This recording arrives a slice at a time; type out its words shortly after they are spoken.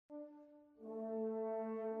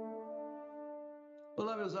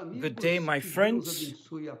Good day, my friends.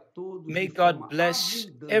 May de God forma bless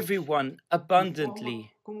abundante, everyone de forma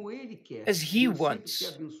abundantly como Ele quer. as He Deus sempre quer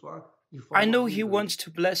wants. abençoar de I forma know He abundante, wants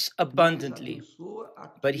to bless mas abundantly, abençoa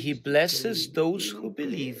but He aqueles que blesses creem. those Quem who não crê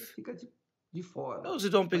believe. fica de fora. Those who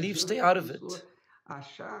don't Não believe stay adianta a out of it. pessoa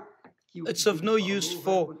achar que o que It's of Deus no use falou vai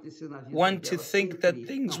for acontecer na vida one to dela sem think that crer.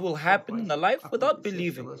 things Não, will só happen in faz a life without acontecer se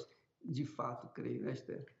believing. elas de fato creem, né,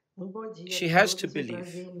 Esther? Bom dia She a has to todos, believe.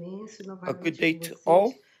 prazer imenso A good novamente day com to vocês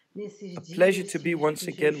all. nesses A pleasure dias to be once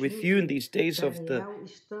do again with jejum you in de these days of the Daniel.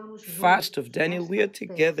 Estamos fast juntos of Daniel. We nesta are fé,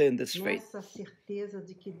 together in this faith, nessa certeza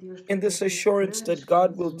de que Deus in pode this fazer assurance grandes that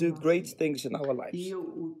God will coisas no do nosso great meio. things in our E lives.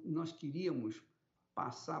 nós queríamos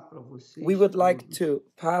passar para We vocês would like todos to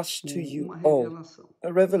pass to you uma all revelação.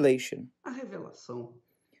 a revelation. A revelação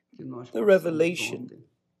que nós The passamos revelation ontem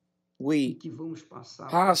e we que vamos passar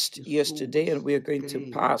para as passed yesterday and pessoas we are que going to creem,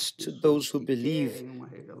 pass as to pessoas those who que believe, querem uma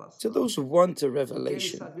to revelação, those who want a que querem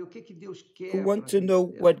revelation, saber o que Deus who quer want para a to know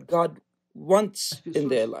vida what delas. God wants As in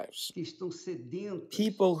their pessoas lives, que estão sedentas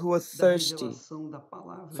people who are da thirsty revelação da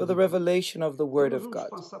palavra for de the Deus. revelation of the Então Word nós of vamos God.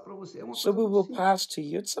 passar para você. É uma So coisa we muito will simples, pass to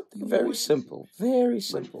you. It's something very muito simple, simples, very mas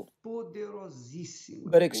simple, poderosíssima,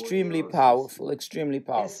 but extremely powerful, extremely É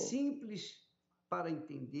powerful. simples para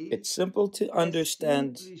entender, It's simple to é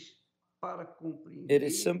understand. simples para It compreender,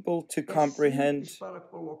 is simple to é comprehend. simples para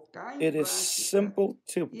colocar em It is prática simple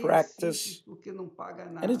to e é simples practice. porque não paga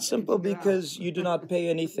And nada, it's é simple de because graça. you do not pay E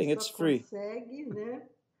anything, só it's free. consegue, né,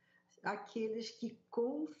 aqueles que That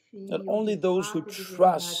confiam only de those who fato de verdade em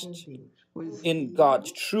trust Deus. Pois é. in God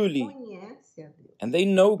Confiam, truly, conhecem a Deus. and they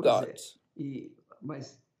know Pois God, é.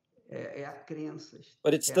 Mas é a crença,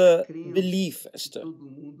 but it's é a the crença belief, que Esther, todo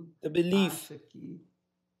mundo the belief acha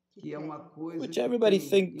que é uma coisa which que everybody tem, e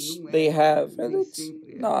thinks não they é, have, and nem it's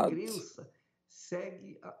sempre é. A not. crença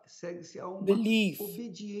segue-se a uma Belief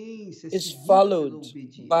obediência, is seguida pela followed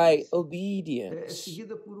by obediência, é obedience.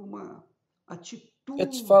 seguida por uma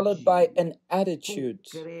It's followed by atitude an attitude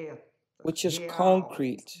concreta, which is real,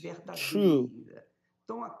 concrete, true, verdadeira.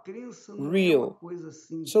 Então a crença não é uma real. coisa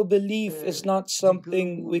assim, So belief is not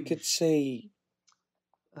something we could digamos, say,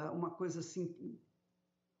 uma coisa assim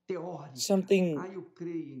teórica. something Eu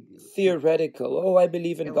creio em Deus. Não. theoretical. Oh, I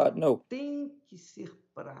believe in Ela God. No, tem que ser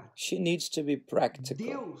prática. she needs to be practical.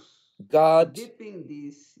 Deus, se God,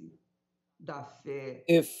 dependesse da fé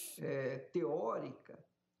if teórica,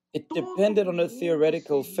 it todo depended on a mundo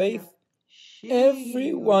theoretical seria faith, cheio da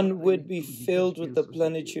everyone would be plenitude das filled with the bênçãos de Deus.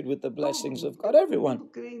 plenitude, with the Todo blessings of mundo, God. porque todo Everyone. mundo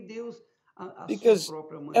crê em Deus a sua Because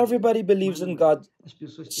própria maneira. everybody Mas believes in não é. God As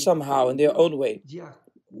pessoas têm que somehow, crer in em their Deus own way. de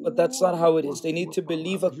But that's not acordo how it com a is. They need to sua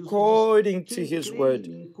believe palavra. Jesus disse: according to quem His crê em word.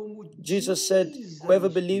 mim, como Jesus said, diz a whoever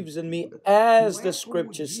believes in me, Escritura, as não the é como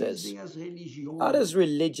scripture says, dizem as not as religiões,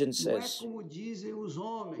 religion não é says, como dizem os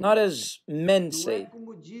homens, not as men não é say,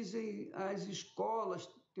 como dizem as escolas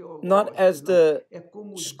not teológicas, as não. the É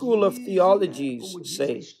como school of theologies como diz a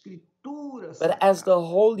say, Escritura but as the Sagrada.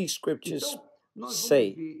 Holy Scriptures Então, nós vamos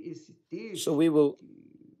say. ver esse So texto we will que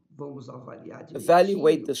vamos avaliar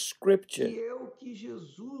evaluate direitinho, the scripture, que é o que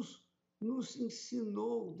Jesus nos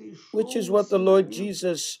ensinou, which deixou is what the Lord ensinamento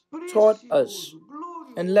Jesus taught us precioso,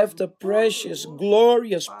 and left a glorioso, precious, poderoso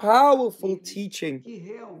glorious, para powerful aqueles teaching que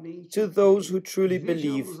realmente to those who creem. truly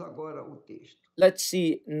believe. Vejamos agora o texto. Let's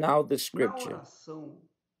see now the Na scripture. oração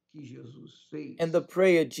que Jesus fez And the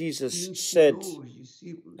prayer e Jesus said ensinou os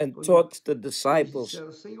discípulos, and quando taught the eles disciples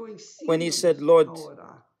disseram: Senhor, when He ensina-nos said, a Lord,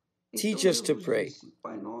 orar. teach Então us to Jesus pray. disse: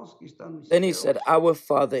 Pai nosso que está nos Then He said, céus, Our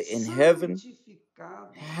Father in heaven,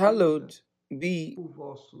 santificado hallowed seja be o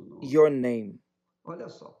vosso nome. your name. Olha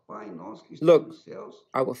só, Pai nosso que está Look, nos céus,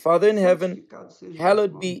 our Father in heaven, santificado seja o vosso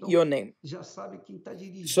hallowed nome. be Então, your name. já sabe quem está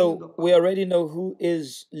dirigindo a So we palavra. already know who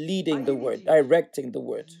is leading Aí the ele word, diz: directing the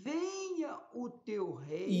word. Venha o teu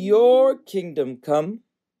reino, Your kingdom come,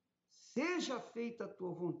 seja feita a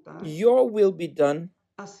tua vontade, your will be done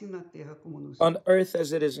assim na terra como no on céu. earth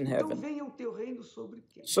as it is in Então heaven. venha o teu reino sobre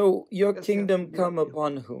quem? So your Essa é a kingdom primeira come pergunta.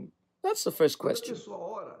 upon whom? That's the first Quando a question. pessoa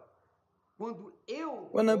ora, quando eu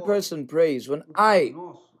When a oro person prays, when o Pai I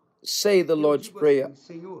Nosso, say the eu Lord's digo Prayer, assim: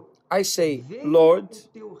 Senhor, I say, venha Lord, o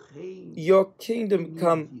teu reino your em kingdom minha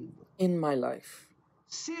come vida. in my life.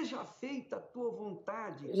 Seja feita a tua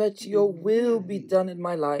vontade Let em your minha will be vida, done in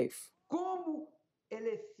my life, como ela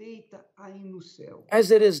é feita aí no céu.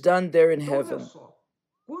 as it is done there in Então, olha heaven. só,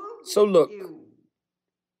 quando So look, eu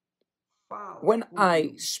falo when com I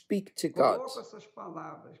Deus, speak to God, coloco essas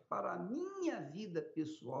palavras para a minha vida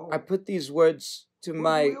pessoal, I put these words to quando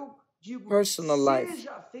my eu digo, personal life.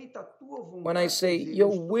 seja feita a tua When I vontade, quer say, dizer, eu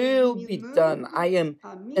your estou will be done, eliminando I am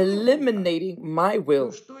a minha vontade. eliminating my Eu will.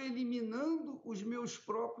 estou eliminando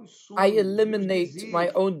I eliminate my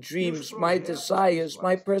own dreams, my desires,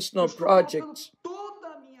 my personal projects.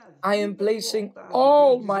 I am placing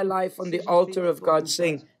all my life on the altar of God,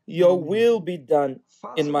 saying, your will be done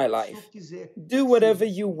in my life. Do whatever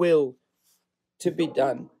you will to be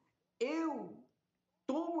done.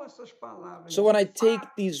 So when I take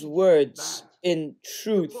these words in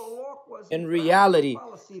truth, in reality,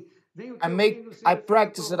 I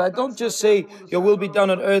practice it. I don't just say, your will be done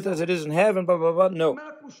on earth as it is in heaven, blah, blah, blah. No.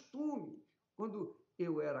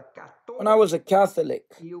 When I was a Catholic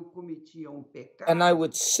and I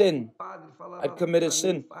would sin, I'd commit a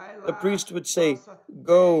sin, the priest would say,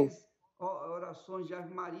 go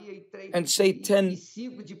and say 10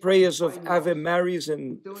 prayers of Ave Marys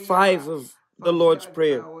and 5 of the Lord's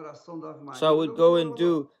Prayer. So I would go and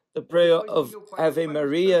do the prayer of Ave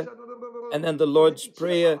Maria and then the Lord's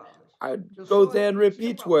Prayer. I'd go there and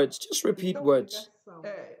repeat words, just repeat words.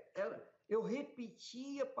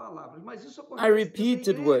 I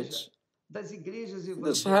repeated words.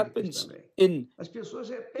 This happens in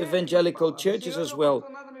evangelical churches as well.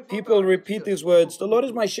 People repeat these words, the Lord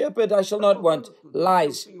is my shepherd, I shall not want.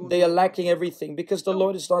 Lies. They are lacking everything because the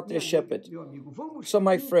Lord is not their shepherd. So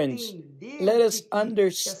my friends, let us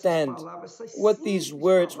understand what these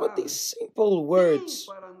words, what these simple words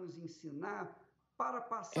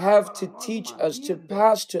have to teach us, to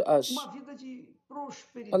pass to us.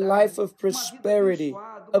 A life of prosperity,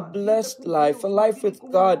 a blessed life, a life with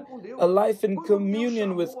God, a life in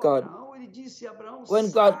communion with God.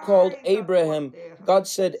 When God called Abraham, God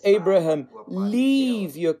said, Abraham,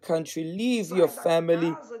 leave your country, leave your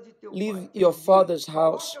family, leave your father's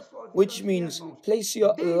house, which means place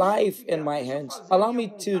your life in my hands. Allow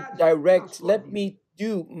me to direct, let me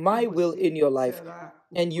do my will in your life,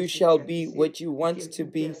 and you shall be what you want to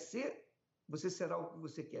be.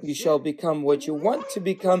 You shall become what you want to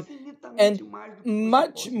become, and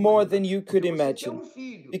much more than you could imagine,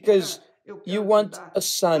 because you want a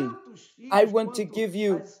son. I want to give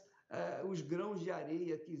you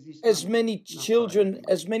as many children,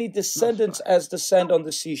 as many descendants as the sand on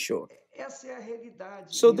the seashore.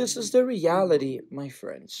 So this is the reality, my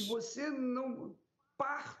friends.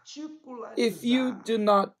 If you do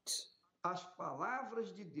not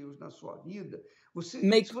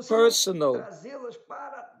make personal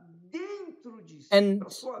and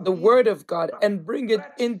the Word of God and bring it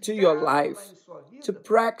into your life, to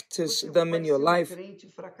practice them in your life,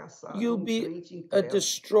 you'll be a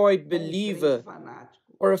destroyed believer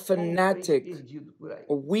or a fanatic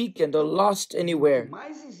or weakened or lost anywhere.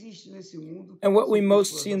 And what we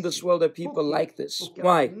most see in this world are people like this.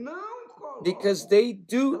 Why? Because they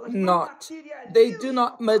do not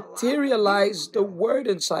materialize the Word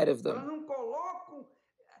inside of them.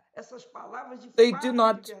 They do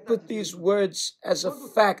not put these words as a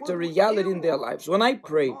fact, a reality in their lives. When I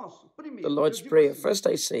pray the Lord's Prayer, first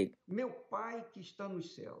I say,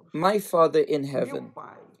 my Father in heaven,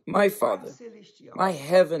 my Father, my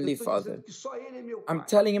heavenly Father. I'm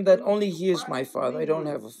telling him that only he is my Father. I don't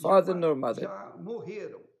have a father nor mother.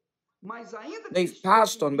 They've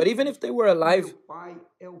passed on, but even if they were alive,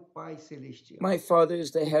 my Father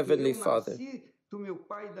is the heavenly Father.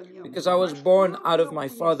 Because I was born out of my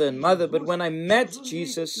father and mother, but when I met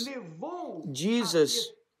Jesus, Jesus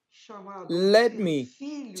led me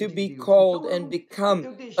to be called and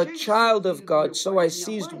become a child of God. So I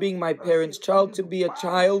ceased being my parents' child to be a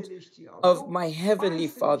child of my heavenly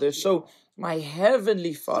Father. So my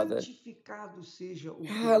heavenly Father,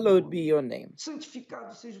 hallowed be your name.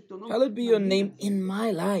 Hallowed be your name in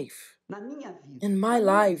my life. In my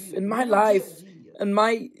life, in my life, in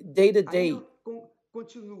my day-to-day.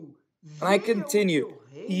 And I continue,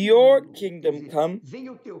 your kingdom come,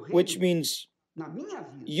 which means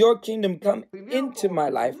your kingdom come into my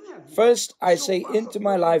life. First, I say into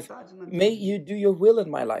my life, may you do your will in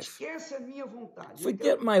my life.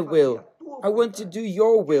 Forget my will. I want to do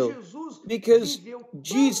your will, because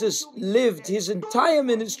Jesus lived his entire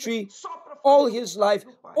ministry, all his life,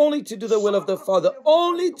 only to do the will of the Father,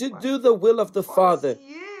 only to do the will of the Father.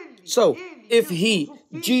 So, if he,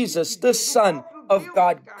 Jesus, the Son of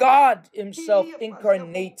God, God himself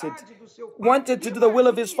incarnated, wanted to do the will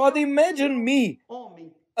of his Father, imagine me,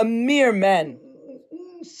 a mere man,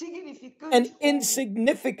 an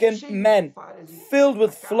insignificant man, filled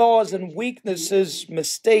with flaws and weaknesses,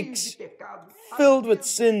 mistakes, filled with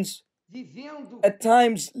sins, at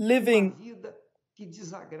times living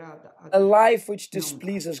a life which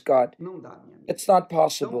displeases God. It's not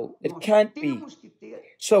possible. It can't be.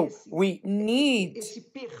 So we need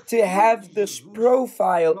to have this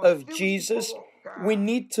profile of Jesus. We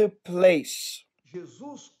need to place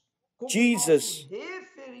Jesus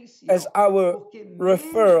as our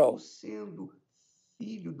referral.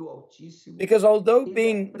 Because although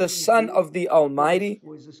being the Son of the Almighty,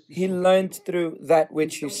 he learned through that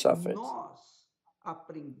which he suffered.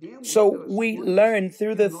 So we learn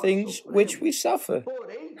through the things which we suffer.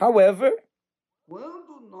 However,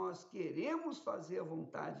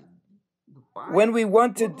 when we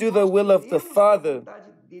want to do the will of the Father,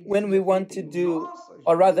 when we want to do,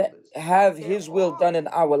 or rather have his will done in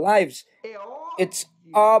our lives, it's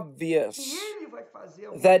obvious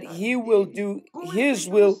that he will do his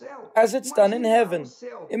will as it's done in heaven.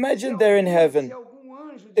 Imagine there in heaven,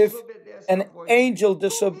 if an angel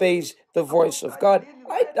disobeys the voice of God,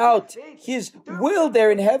 I doubt his will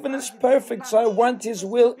there in heaven is perfect, so I want his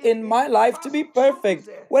will in my life to be perfect.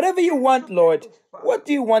 Whatever you want, Lord, what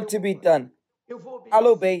do you want to be done? I'll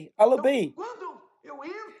obey, I'll obey.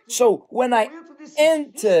 So when I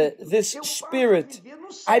enter this spirit,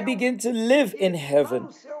 I begin to live in heaven,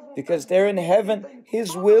 because there in heaven,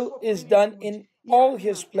 his will is done in all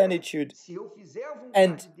his plenitude.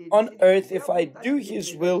 And on earth, if I do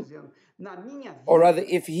his will, or rather,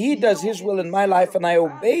 if he does his will in my life and I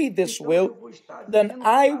obey this will, then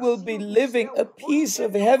I will be living a piece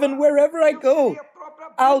of heaven wherever I go.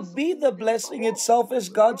 I'll be the blessing itself as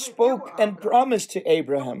God spoke and promised to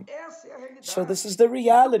Abraham. So this is the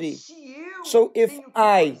reality. So if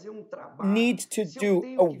I need to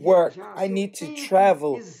do a work, I need to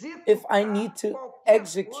travel, if I need to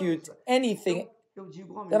execute anything,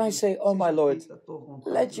 then I say, oh my Lord,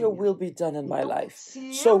 let your will be done in my life.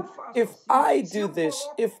 So if I do this,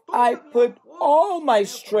 if I put all my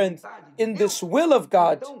strength in this will of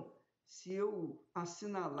God,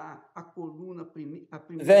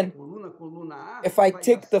 then if I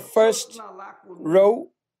tick the first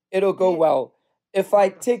row, it'll go well. If I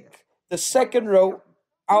tick the second row,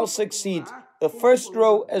 I'll succeed. The first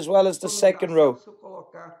row as well as the second row.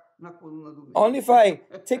 Only if I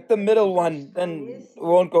tick the middle one, then it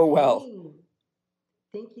won't go well.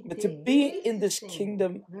 But to be in this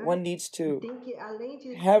kingdom, one needs to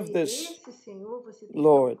have this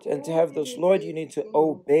Lord. And to have this Lord, you need to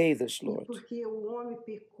obey this Lord.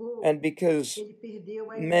 And because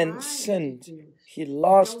men sinned, he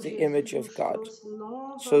lost the image of God.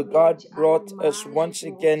 So God brought us once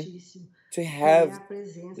again to have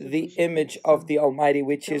the image of the Almighty,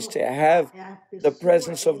 which is to have the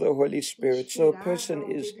presence of the Holy Spirit. So a person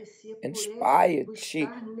is inspired. She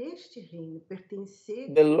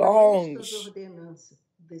belongs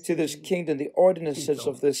to this kingdom, the ordinances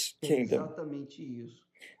of this kingdom.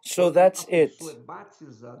 So that's it.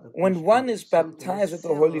 When one is baptized with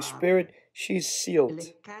the Holy Spirit, she's sealed.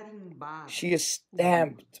 She is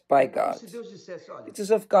stamped by God. It's as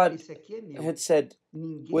if God had said,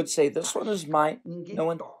 would say, this one is mine. No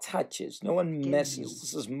one touches, no one messes.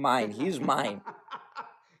 This is mine. He's mine.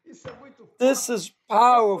 This is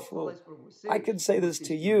powerful. I can say this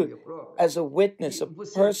to you as a witness, a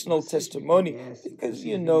personal testimony, because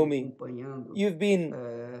you know me. You've been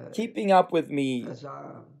keeping up with me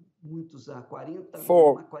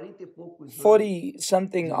for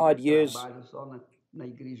 40-something odd years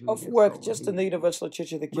of work just in the Universal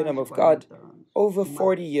Church of the Kingdom of God. Over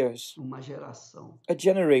 40 years. A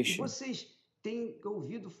generation.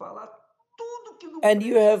 And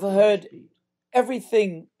you have heard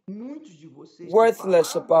everything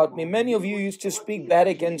worthless about me. Many of you used to speak bad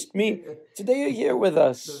against me. Today you're here with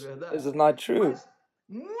us. Is it not true?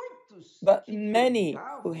 But many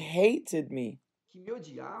who hated me,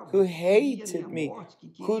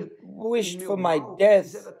 who wished for my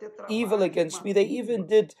death, evil against me, they even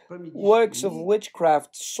did works of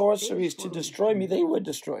witchcraft, sorceries to destroy me. They were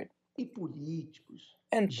destroyed.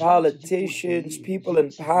 And politicians, people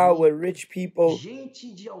in power, rich people,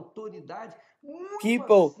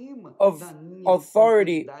 people of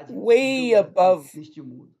authority way above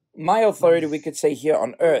my authority, we could say, here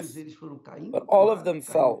on earth. But all of them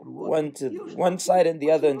fell, one to one side and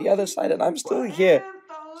the other side, and I'm still here.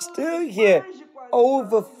 Still here.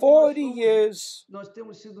 Over 40 years,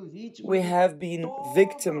 we have been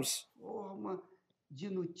victims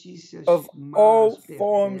of all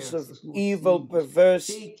forms of evil,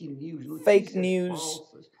 perverse, fake news,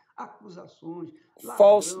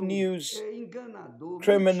 false news,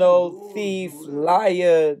 criminal, thief,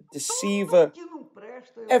 liar, deceiver,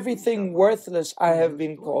 everything worthless I have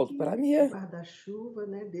been called, but I'm here.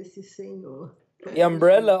 The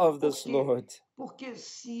umbrella of this Lord.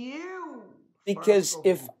 Because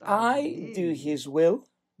if I do his will,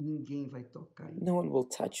 no one will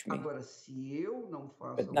touch me.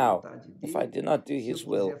 But now, if I do not do his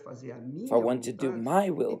will, if I want to do my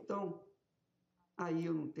will,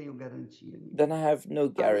 then I have no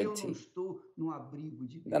guarantee.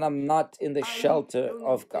 Then I'm not in the shelter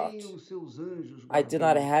of God. I do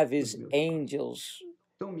not have His angels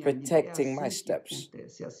protecting my steps.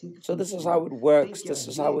 So this is how it works. This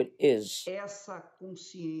is how it is.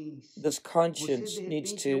 This conscience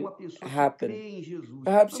needs to happen.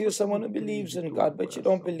 Perhaps you're someone who believes in God, but you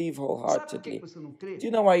don't believe wholeheartedly. Do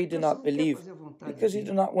you know why you do not believe? Because you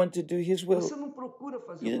do not want to do His will.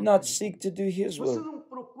 You do not seek to do His will.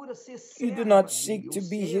 You do not seek to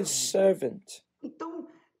be His servant.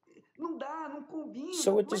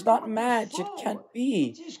 So it does not match. It can't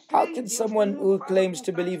be. How can someone who claims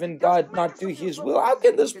to believe in God not do His will? How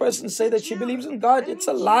can this person say that she believes in God? It's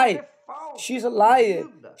a lie. She's a liar.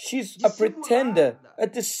 She's a pretender, a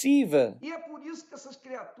deceiver.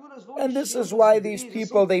 And this is why these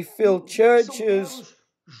people, they fill churches.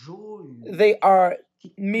 They are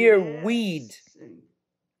mere weed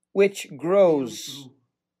which grows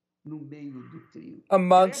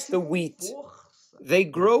amongst the wheat. They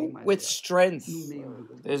grow with strength.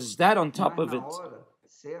 There's that on top of it.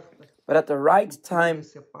 But at the right time,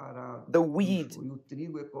 the weed,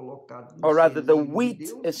 or rather the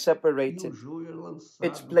wheat, is separated.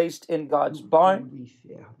 It's placed in God's barn,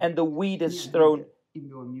 and the weed is thrown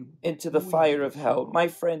into the fire of hell. My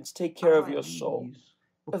friends, take care of your soul.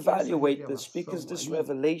 Evaluate this, because this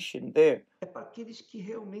revelation there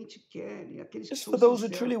is for those who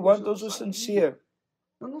truly want, those who are sincere.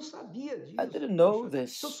 I didn't know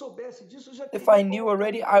this. If I knew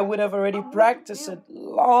already, I would have already practiced it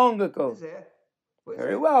long ago.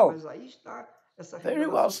 Very well. Very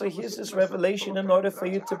well. So here's this revelation in order for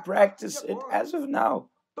you to practice it as of now.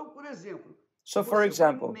 So for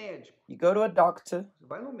example, you go to a doctor.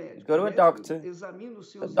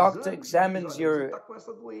 The doctor examines your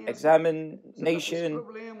examination,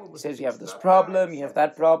 says you have this problem, you have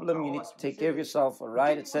that problem, you need to take care of yourself, all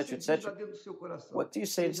right, etc., etc. What do you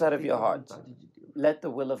say inside of your heart? Let the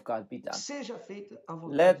will of God be done.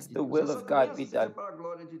 Let the will of God be done.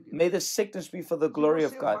 May the sickness be for the glory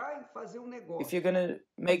of God. If you're going to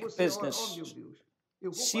make business,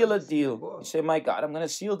 seal a deal. You say, my God, I'm going to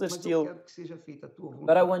seal this deal,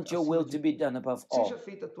 but I want your will to be done above all.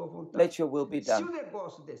 Let your will be done.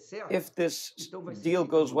 If this deal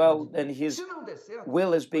goes well, then His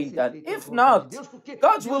will is being done. If not,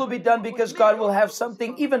 God's will be done, because God will have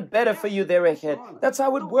something even better for you there ahead. That's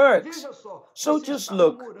how it works. So just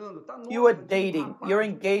look, you are dating, you're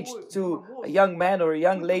engaged to a young man or a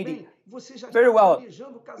young lady. Very well,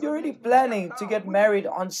 you're already planning to get married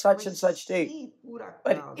on such and such day.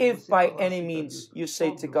 But if by any means you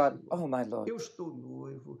say to God, oh my Lord,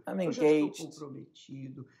 I'm engaged,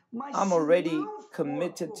 I'm already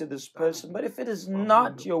committed to this person, but if it is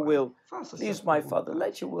not your will, please, my Father,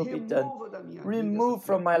 let your will be done. Remove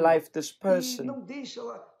from my life this person,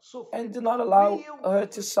 and do not allow her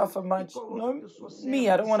to suffer much. No, me,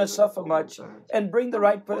 I don't want to suffer much. And bring the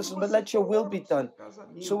right person, but let your will be done.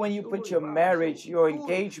 So when you put your marriage, your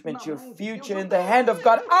engagement, your future in the hand of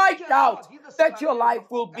God, I doubt that your life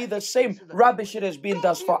will be the same rubbish it has been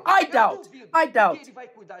thus far. I doubt.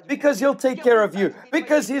 Because He'll take care of you.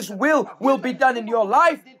 Because His will be done in your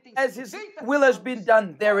life as His will has been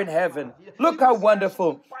done there in heaven. Look how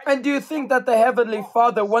wonderful. And do you think that the Heavenly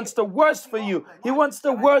Father wants the worst for you? He wants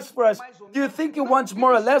the worst for us. Do you think He wants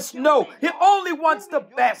more or less? No. He only wants the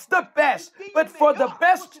best. But for the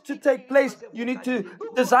best to take place, you need to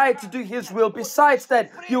desire to do His will. Besides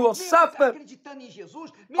that, you will suffer.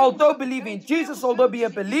 Although believing in Jesus, although being a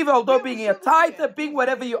believer, although being a tither, being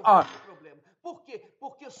whatever you are.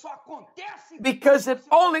 Because it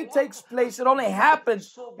only takes place, it only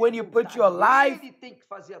happens when you put your life.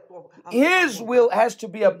 His will has to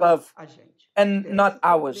be above and not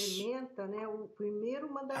ours.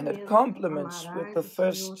 And it complements with the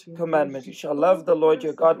first commandment. You shall love the Lord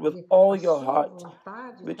your God with all your heart,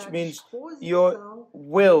 which means your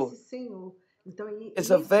will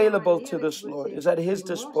is available to this Lord, is at His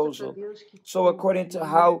disposal. So according to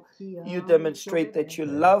how you demonstrate that you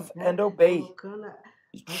love and obey,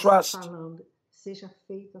 you trust,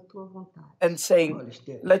 and saying,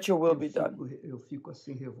 let your will be done.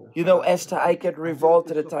 You know, Esther, I get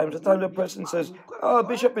revolted at times. At times a person says, oh,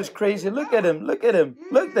 Bishop is crazy. Look at him. Look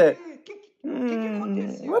there.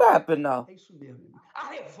 What happened now?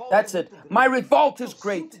 That's it. My revolt is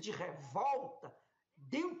great.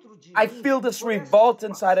 I feel this revolt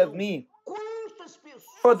inside of me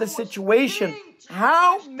for the situation.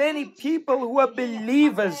 How many people who are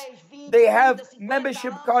believers, they have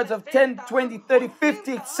membership cards of 10, 20, 30,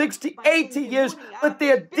 50, 60, 80 years, but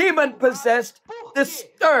they are demon-possessed,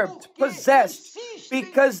 disturbed, possessed,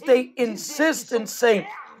 because they insist in saying,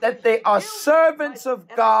 that they are servants of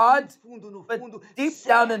God, but deep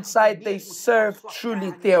down inside they serve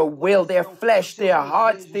truly their will, their flesh, their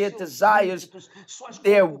hearts, their desires,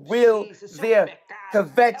 their will, their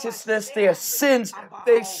covetousness, their sins.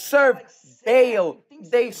 They serve Baal.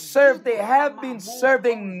 They have been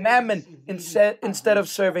serving Mammon instead of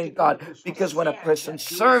serving God. Because when a person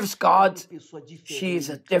serves God, she is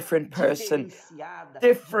a different person,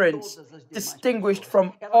 different, distinguished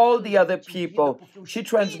from all the other people. She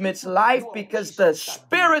transmits life because the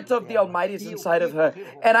Spirit of the Almighty is inside of her.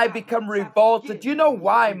 And I become revolted. You know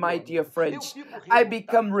why, my dear friends? I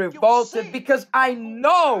become revolted because I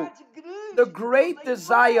know the great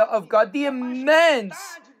desire of God, the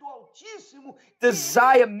immense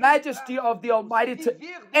desire, majesty of the Almighty to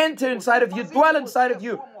enter inside of you, dwell inside of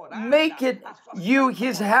you, make it you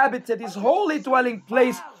His habitat, His holy dwelling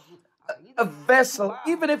place, a vessel,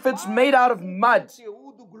 even if it's made out of mud,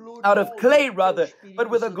 out of clay rather, but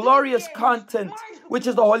with a glorious content, which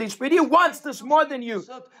is the Holy Spirit. He wants this more than you.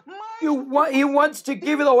 He wants to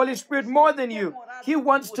give you the Holy Spirit more than you. He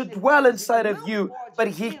wants to dwell inside of you, but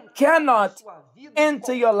He cannot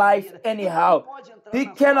enter your life anyhow. He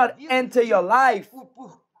cannot enter your life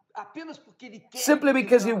simply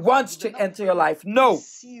because He wants to enter your life. No,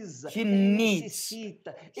 He needs,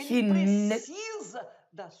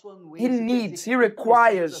 He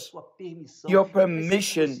requires your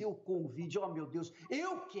permission.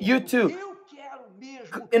 You too.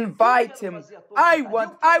 Invite Him. I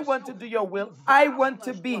want to do your will. I want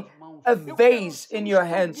to be a vase in your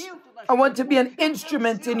hands. I want to be an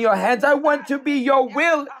instrument in your hands. I want to be your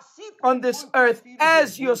will on this earth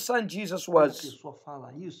as your Son Jesus was.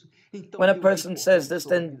 When a person says this,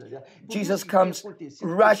 then Jesus comes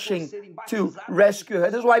rushing to rescue her.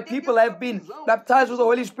 This is why people have been baptized with the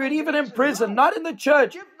Holy Spirit even in prison, not in the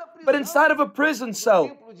church, but inside of a prison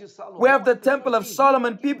cell. We have the Temple of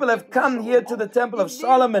Solomon. People have come here to the Temple of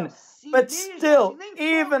Solomon, but still,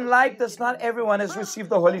 even like this, not everyone has received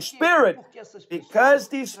the Holy Spirit, because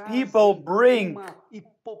these people bring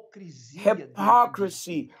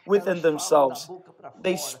hypocrisy within themselves.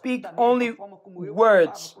 They speak only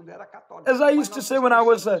words. As I used to say when I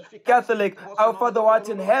was a Catholic, our Father who art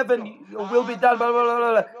in heaven, your will be done, blah, blah, blah,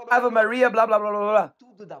 blah, blah. Ave Maria, blah, blah, blah, blah,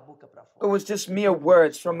 blah. It was just mere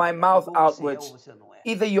words from my mouth outwards.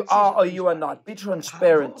 Either you are or you are not. Be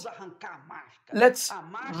transparent. Let's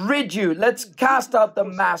rid you. Let's cast out the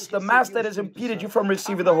mask that has impeded you from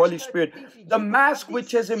receiving the Holy Spirit. The mask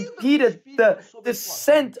which has impeded the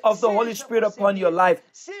descent of the Holy Spirit upon your life.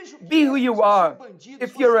 Be who you are.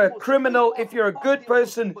 If you're a criminal, if you're a good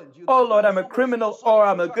person, oh Lord, I'm a criminal, or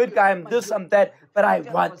I'm a good guy, I'm this, I'm that, but I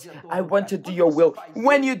want to do your will.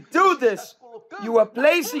 When you do this, you are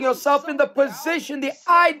placing yourself in the position, the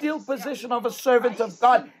ideal position of a servant of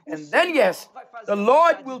God. And then, yes, the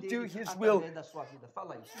Lord will do His will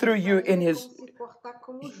through you in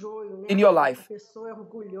your life.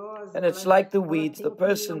 And it's like the weeds. The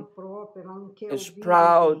person is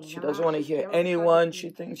proud. She doesn't want to hear anyone. She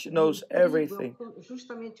thinks she knows everything.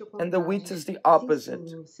 And the wheat is the opposite.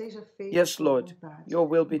 Yes, Lord, your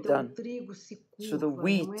will be done. So the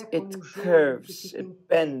wheat, it curves, it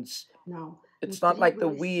bends. It's not like the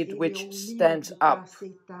weed which stands up.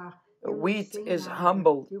 The wheat is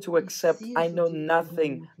humble to accept, I know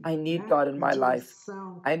nothing. I need God in my life.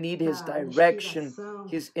 I need His direction,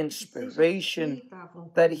 His inspiration,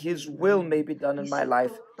 that His will may be done in my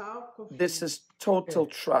life. This is total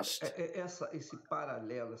trust.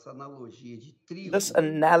 This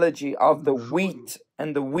analogy of the wheat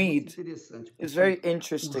and the weed is very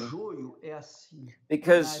interesting,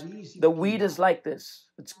 because the weed is like this.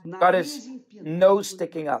 It's got its nose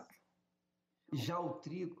sticking up.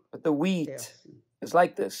 But the wheat is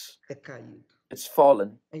like this. It's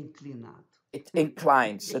fallen. It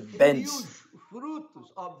inclines, it bends.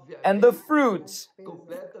 And the fruits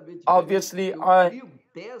obviously are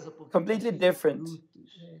completely different.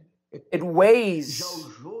 It weighs.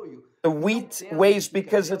 The wheat weighs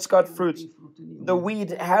because it's got fruit. The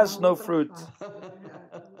weed has no fruit.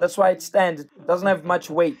 That's why it stands. It doesn't have much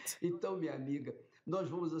weight.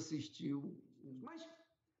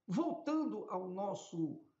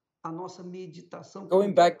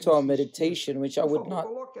 Going back to our meditation, which I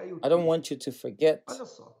don't want you to forget.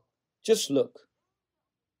 Just look.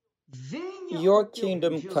 Your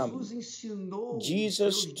kingdom come.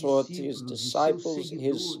 Jesus taught His disciples,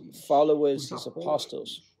 His followers, His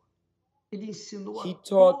apostles. He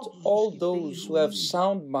taught all those who have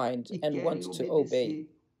sound mind and want to obey.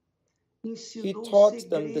 He taught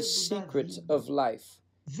them the secret of life.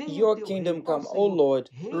 Your kingdom come, O Lord,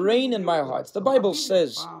 reign in my heart. The Bible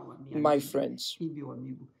says, my friends,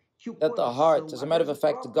 that the heart, as a matter of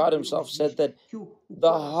fact, God himself said that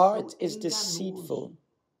the heart is deceitful.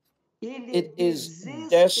 It is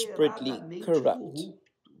desperately corrupt.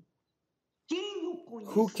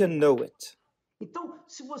 Who can know it?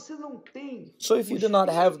 So if you do not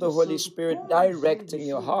have the Holy Spirit directing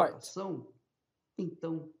your heart,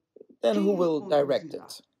 then who will direct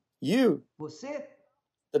it? You.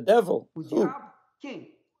 The devil. Who?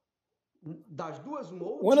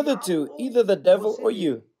 One of the two, either the devil or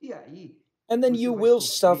you. And then you will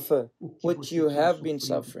suffer what you have been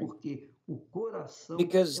suffering.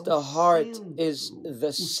 Because the heart is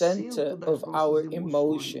the center of our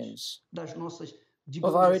emotions,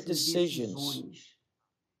 of our decisions.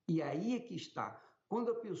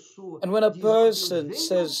 And when a person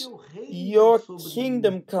says, your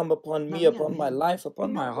kingdom come upon me, upon my life,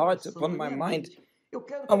 upon my heart, upon my mind,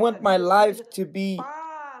 I want my life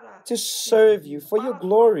to serve you for your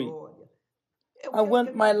glory. I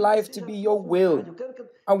want my life to be your will.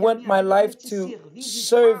 I want my life to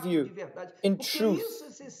serve you in truth.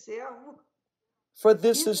 For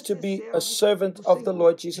this is to be a servant of the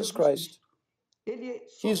Lord Jesus Christ.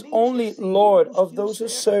 He is only Lord of those who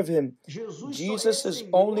serve him. Jesus is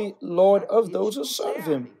only Lord of those who serve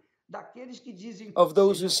him, of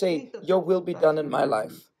those who say, your will be done in my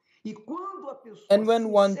life. And when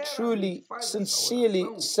one truly, sincerely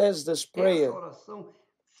says this prayer,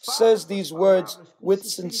 says these words with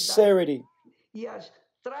sincerity,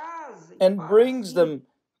 and brings them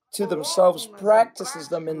to themselves, practices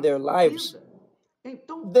them in their lives,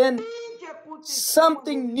 then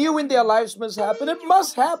something new in their lives must happen. It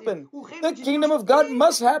must happen. The kingdom of God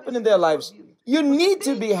must happen in their lives. You need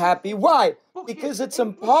to be happy. Why? Because it's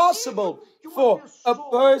impossible for a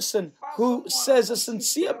person who says a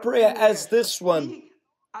sincere prayer as this one,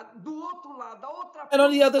 and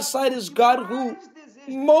on the other side is God who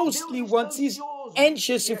mostly wants, he's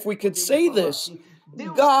anxious, if we could say this.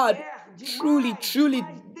 God truly, truly,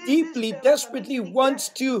 deeply, desperately wants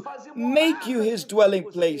to make you his dwelling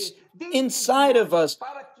place inside of us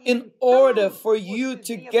in order for you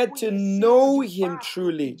to get to know him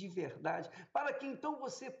truly.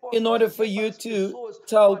 In order for you to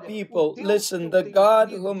tell people, listen, the God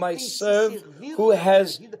whom I serve, who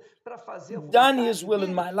has done his will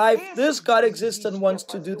in my life, this God exists and wants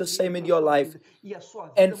to do the same in your life.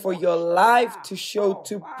 And for your life to show,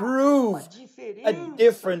 to prove a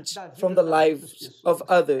difference from the lives of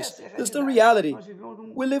others. This is the reality.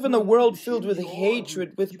 We live in a world filled with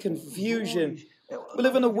hatred, with confusion. We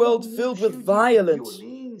live in a world filled with violence.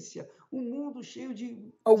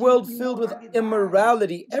 A world filled with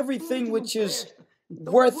immorality, everything which is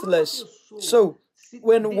worthless. So,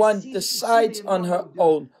 when one decides on her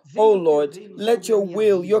own, oh Lord, let your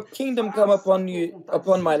will, your kingdom come upon you,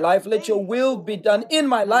 upon my life. Let your will be done in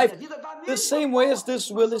my life the same way as this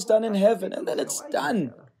will is done in heaven. And then it's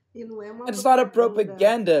done. It's not a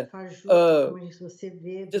propaganda,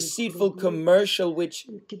 deceitful commercial which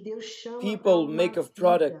people make of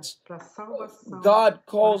products. God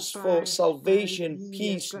calls for salvation,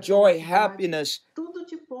 peace, joy, happiness.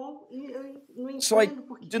 So I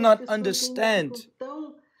do not understand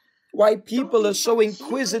why people are so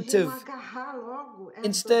inquisitive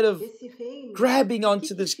instead of grabbing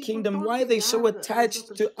onto this kingdom. Why are they so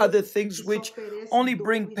attached to other things which only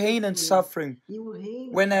bring pain and suffering?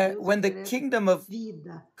 When the kingdom of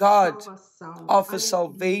God offers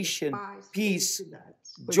salvation, peace,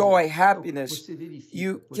 joy, happiness,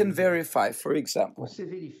 you can verify, for example,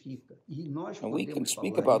 and we can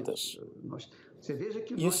speak about this.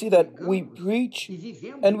 You see that we preach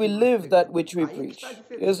and we live that which we preach.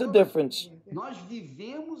 Here's the difference.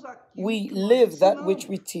 We live that which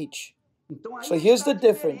we teach. So here's the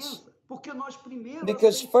difference.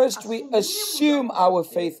 Because first we assume our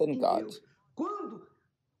faith in God.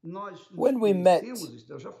 When we met,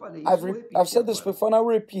 I've said this before and I'll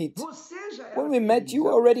repeat. When we met, you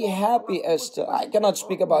were already happy, Esther. I cannot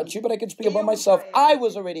speak about you, but I can speak about myself. I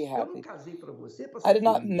was already happy. I did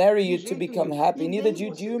not marry you to become happy. Neither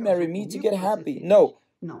did you marry me to get happy. No.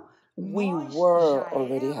 We were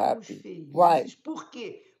already happy. Why?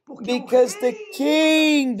 Because the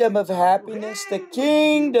kingdom of happiness, the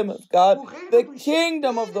kingdom of God, the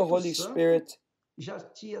kingdom of the Holy Spirit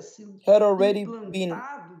had already been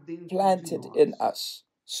planted in us.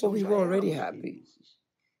 So we were already happy.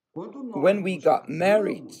 When we got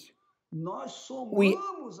married,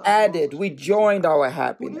 we joined our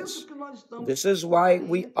happiness. This is why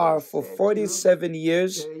we are for 47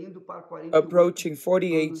 years, approaching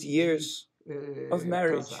 48 years of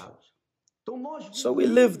marriage. So we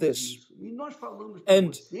live this.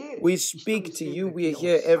 And we speak to you, we are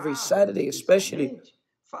here every Saturday especially,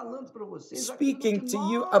 speaking to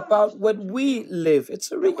you about what we live.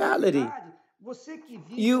 It's a reality.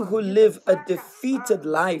 You who live a defeated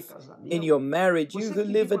life in your marriage, you who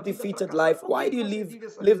live a defeated life, why do you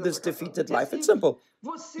live this defeated life? It's simple.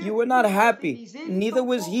 You were not happy. Neither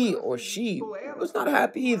was he or she was not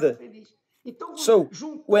happy either. So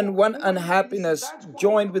when one unhappiness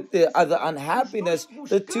joined with the other unhappiness,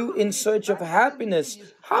 the two in search of happiness,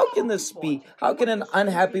 how can this be? How can an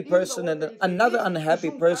unhappy person and another unhappy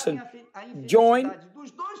person join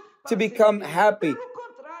to become happy?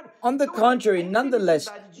 On the contrary, nonetheless,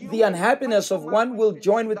 the unhappiness of one will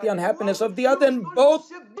join with the unhappiness of the other, and both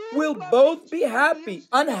will be happy,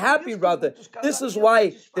 unhappy rather. This is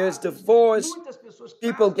why there's divorce.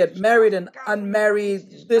 People get married and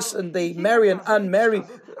unmarried, this, and they marry and unmarry.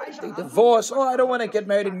 They divorce. Oh, I don't want to get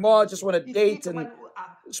married anymore. I just want to date and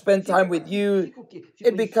spend time with you.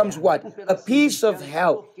 It becomes what? A piece of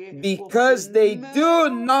hell, because they do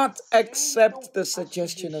not accept the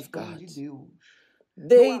suggestion of God.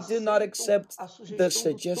 They do not accept the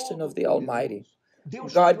suggestion of the Almighty.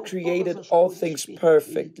 God created all things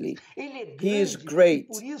perfectly. He is great.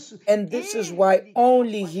 And this is why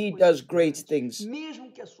only He does great things.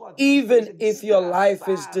 Even if your life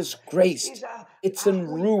is disgraced, it's in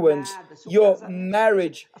ruins, your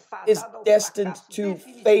marriage is destined to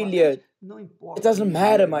failure, it doesn't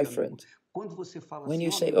matter, my friend. When you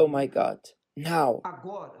say, oh my God, now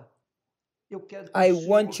I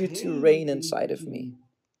want you to reign inside of me,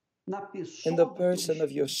 in the person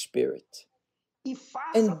of your Spirit,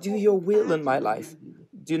 and do your will in my life.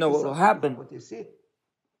 Do you know what will happen?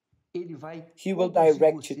 He will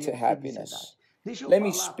direct you to happiness. Let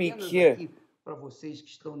me speak here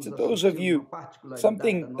to those of you,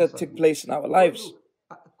 something that took place in our lives.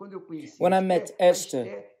 When I met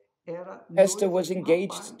Esther, Esther was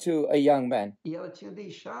engaged to a young man,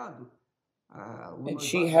 and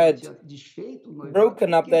she had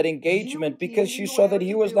broken up that engagement because she saw that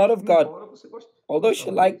he was not of God. Although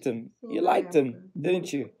she liked him. You liked him,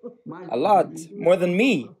 didn't you? A lot, more than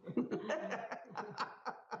me.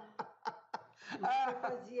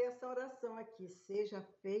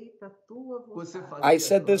 I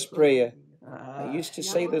said this prayer. I used to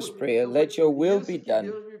say this prayer, let your will be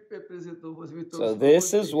done. So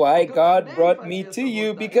this is why God brought me to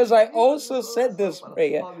you, because I also said this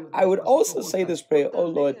prayer. I would also say this prayer, oh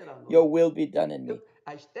Lord, your will be done in me.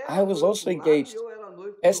 I was also engaged.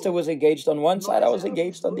 Esther was engaged on one side, I was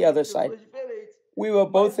engaged on the other side. We were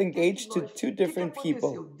both engaged to two different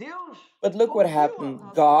people. But look what happened.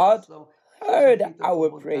 God heard our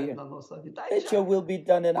prayer. Let your will be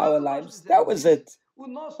done in our lives. That was it.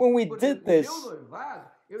 When we did this,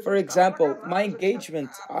 for example, my engagement,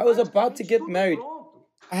 I was about to get married.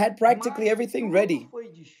 I had practically everything ready.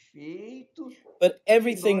 But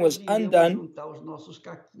everything was undone.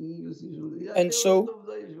 And so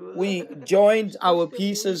we joined our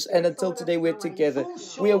pieces, and until today we're together.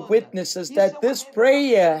 We are witnesses that this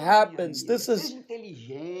prayer happens. This is...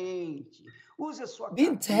 Be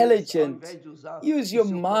intelligent. Use your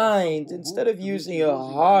mind instead of using your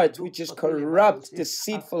heart, which is corrupt,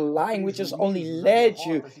 deceitful, lying, which has only led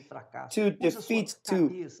you to defeat,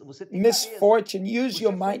 to misfortune. Use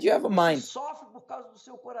your mind. You have a mind.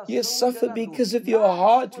 You suffer because of your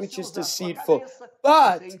heart, which is deceitful.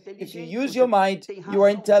 But if you use your mind, you are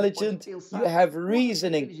intelligent, you have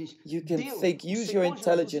reasoning, you can think, use your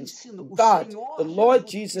intelligence. God, the Lord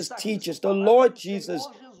Jesus teaches, the Lord Jesus,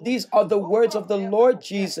 these are the words of the Lord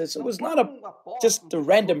Jesus. It was not just a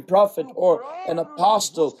random prophet or an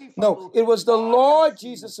apostle. No, it was the Lord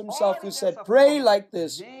Jesus himself who said, pray like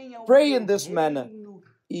this, pray in this manner.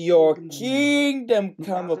 Your kingdom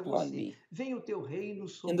come upon me.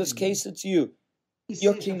 In this case, it's you.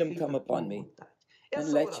 Your kingdom come upon me, and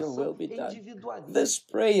let your will be done. This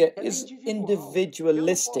prayer is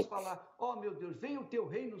individualistic.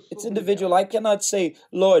 It's individual. I cannot say,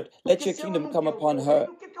 Lord, let your kingdom come upon her.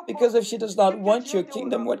 Because if she does not want your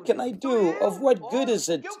kingdom, what can I do? Of what good is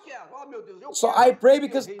it? So I pray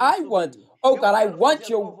because I want. Oh God, I want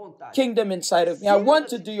your kingdom inside of me. I want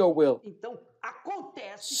to do your will.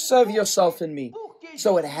 Serve yourself in me.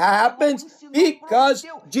 So it happens because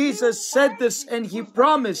Jesus said this and he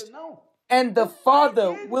promised. And the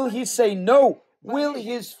Father, will he say no? Will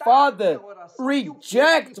his Father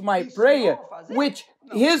reject my prayer, which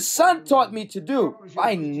his Son taught me to do?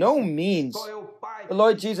 By no means. The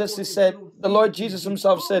Lord Jesus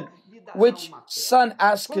himself said, which son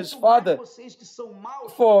asks his father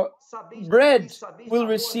for bread will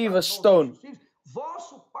receive a stone?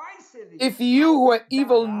 If you who are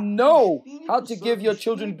evil know how to give your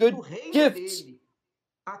children good gifts,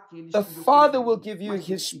 the Father will give you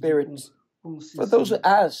his Spirit. for those who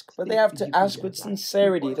ask, but they have to ask with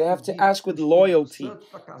sincerity. They have to ask with loyalty.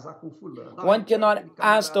 One cannot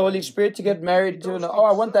ask the Holy Spirit to get married to, oh,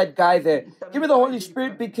 I want that guy there. Give me the Holy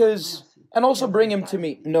Spirit because, and also bring him to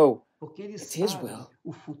me. No, it's His will.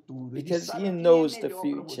 Because He knows the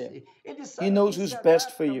future. He knows who's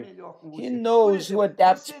best for you. He knows who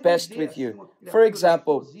adapts best with you. For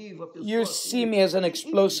example, you see me as an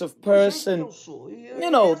explosive person. You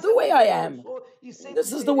know, the way I am.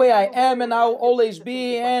 This is the way I am and I'll always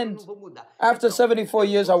be, and after 74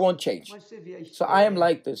 years I won't change. So I am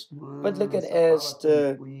like this. But look at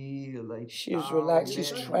Esther. She's relaxed, she's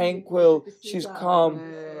tranquil, she's calm.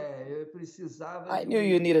 I knew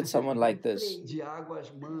you needed someone like this.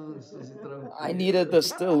 I needed the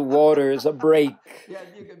still waters, a break.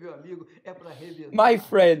 My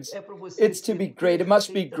friends, it's to be great. It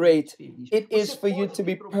must be great. It is for you to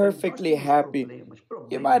be perfectly happy.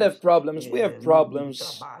 You might have problems. We have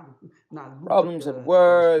problems. Problems at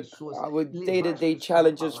work, with day-to-day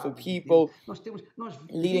challenges for people,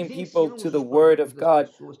 leading people to the Word of God.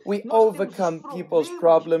 We overcome people's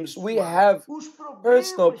problems. We have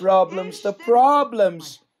personal problems, the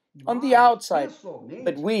problems on the outside.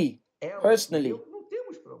 But we, personally,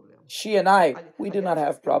 she and I, we do not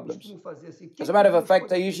have problems. As a matter of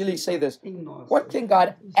fact, I usually say this: what can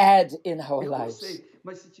God add in our lives?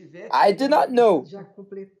 I do not know,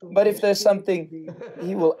 but if there's something,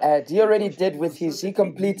 He will add. He already did with He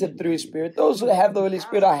completed through His Spirit. Those who have the Holy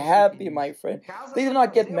Spirit are happy, my friend. They do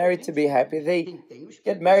not get married to be happy. They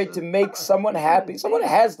get married to make someone happy. Someone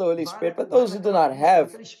has the Holy Spirit, but those who do not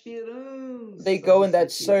have, they go in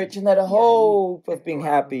that search and that hope of being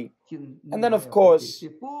happy. And then, of course,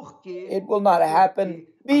 it will not happen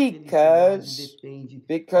because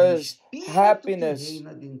happiness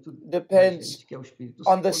depends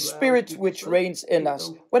on the Spirit which reigns in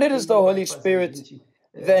us. When it is the Holy Spirit,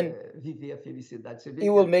 then He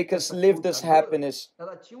will make us live this happiness.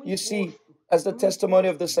 You see, as the testimony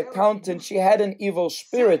of this accountant, she had an evil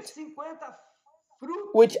spirit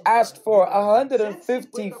which asked for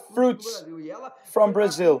 150 fruits from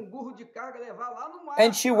Brazil.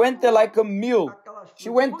 And she went there like a mule. She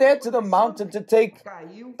went there to the mountain to take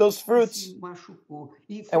those fruits.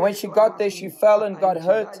 And when she got there, she fell and got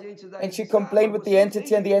hurt. And she complained with the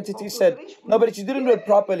entity, and the entity said, no, but you didn't do it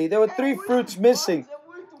properly. There were 3 fruits missing.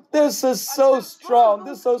 This is so strong.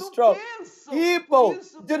 This is so strong. People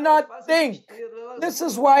do not think. This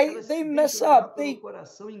is why they mess up. They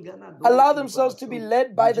allow themselves to be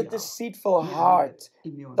led by the deceitful heart,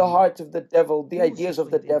 the heart of the devil, the ideas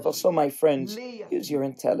of the devil. So, my friends, use your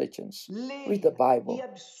intelligence. Read the Bible.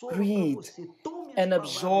 Read and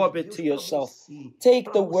absorb it to yourself.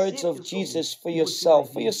 Take the words of Jesus for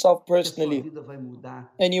yourself personally,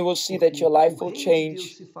 and you will see that your life will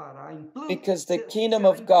change, because the kingdom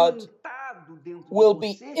of God will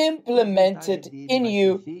be implemented in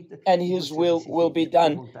you, and His will be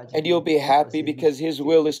done, and you'll be happy, because His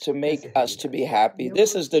will is to make us to be happy.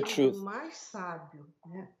 This is the truth.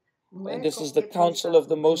 And this is the counsel of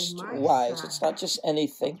the most wise. It's not just any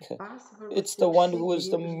thinker. It's the one who is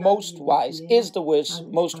the most wise, is the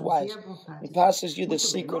most wise, and passes you the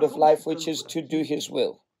secret of life, which is to do His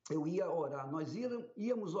will.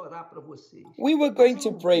 We were going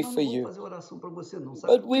to pray for you,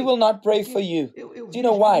 but we will not pray for you. Do you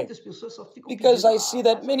know why? Because I see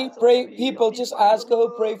that many people just ask, oh,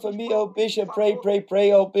 pray for me, oh, Bishop, pray,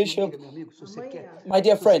 oh, Bishop. My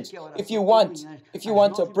dear friends, if you want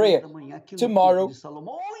a prayer tomorrow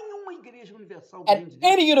at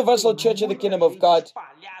any universal church of the kingdom of God,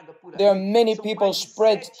 there are many people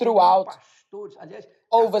spread throughout.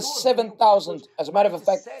 Over 7,000, as a matter of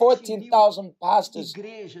fact, 14,000 pastors,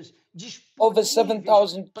 over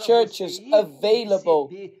 7,000 churches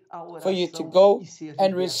available for you to go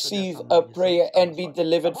and receive a prayer and be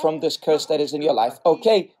delivered from this curse that is in your life.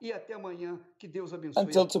 Okay?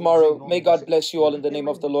 Until tomorrow, may God bless you all in the name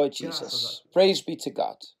of the Lord Jesus. Praise be to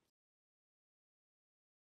God.